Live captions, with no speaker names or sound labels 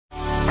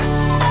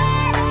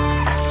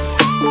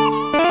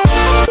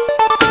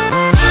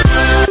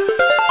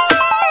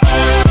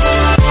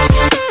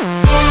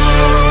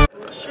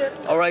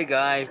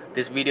guys,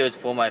 this video is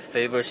for my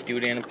favorite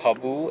student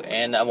Praboo,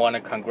 and I want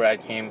to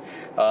congratulate him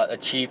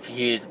achieve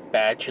his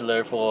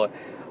bachelor for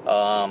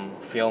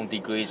film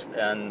degrees.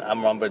 And I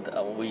remember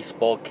we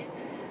spoke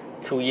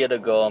 2 years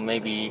ago,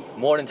 maybe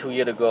more than 2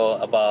 years ago,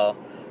 about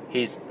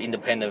his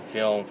independent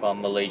film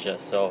from Malaysia.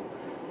 So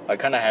I'm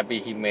kind of happy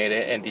he made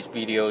it, and this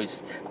video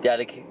is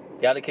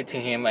dedicated to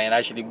him, and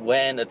actually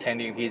when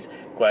attending his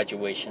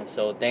graduation.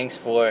 So thanks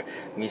for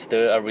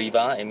Mr.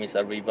 Arriva and Miss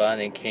Arriva,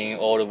 and came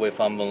all the way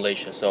from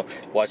Malaysia. So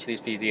watch this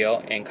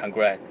video and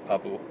congrats,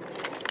 Praboo.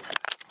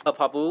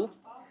 Praboo,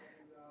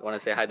 you want to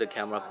say hi to the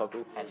camera,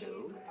 Praboo?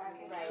 Hello.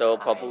 So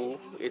Praboo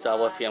is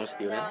our film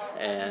student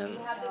and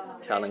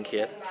talent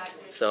kid.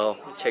 So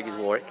check his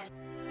work.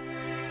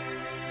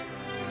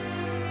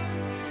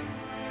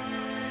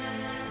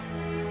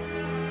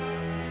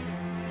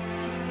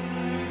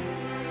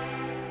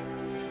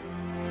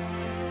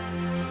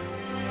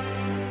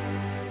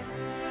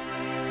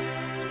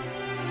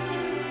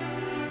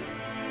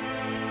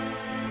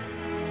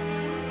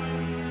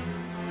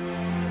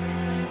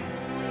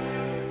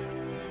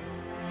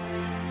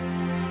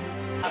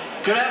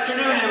 Good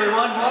afternoon,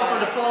 everyone.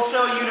 Welcome to Full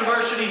Sail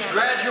University's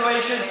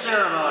graduation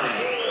ceremony.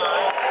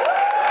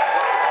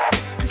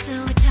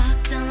 So we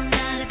talked all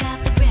night about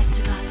the rest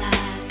of our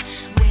lives,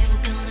 where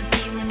we're gonna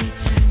be when we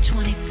turn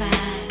 25.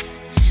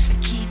 I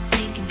keep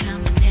thinking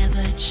times will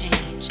never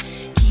change.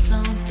 Keep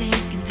on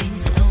thinking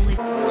things will always.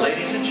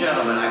 Ladies and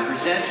gentlemen, I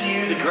present to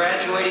you the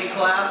graduating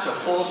class of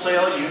Full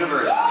Sail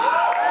University.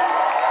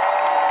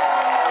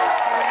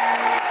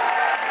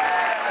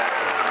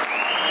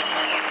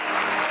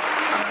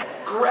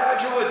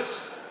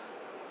 Graduates,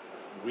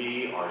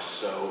 we are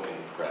so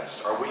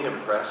impressed. Are we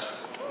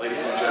impressed,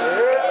 ladies and gentlemen?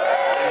 We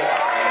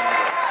are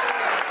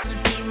impressed.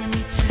 Gonna be when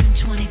we turn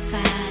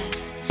 25.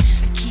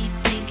 I keep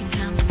thinking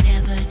times will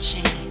never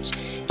change.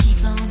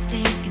 Keep on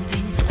thinking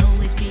things will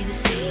always be the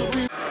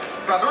same.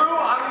 Praboo,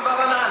 ang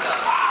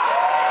babanana.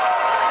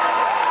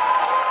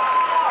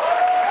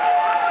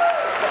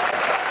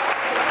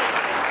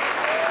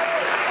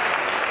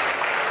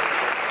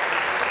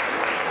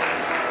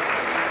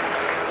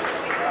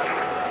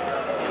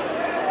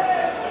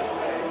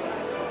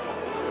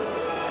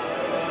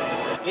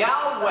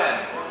 Yao Wen.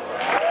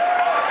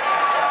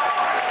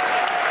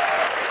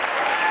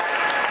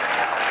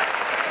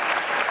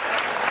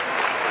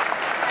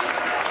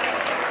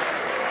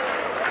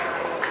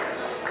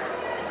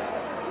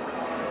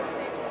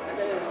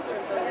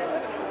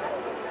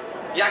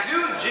 Yaxu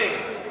Jing.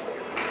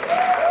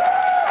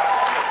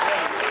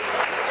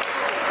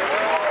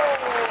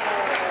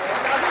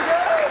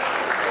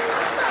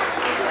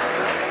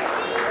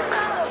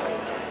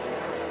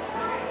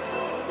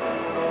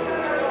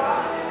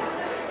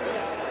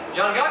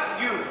 Jangat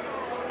Yu.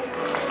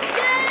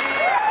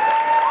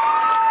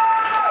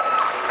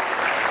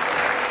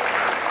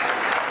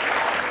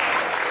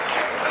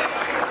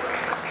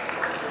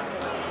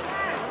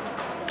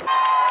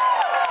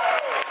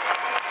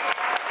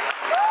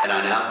 And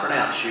I now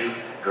pronounce you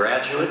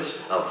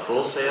graduates of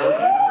Full Sail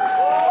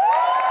University.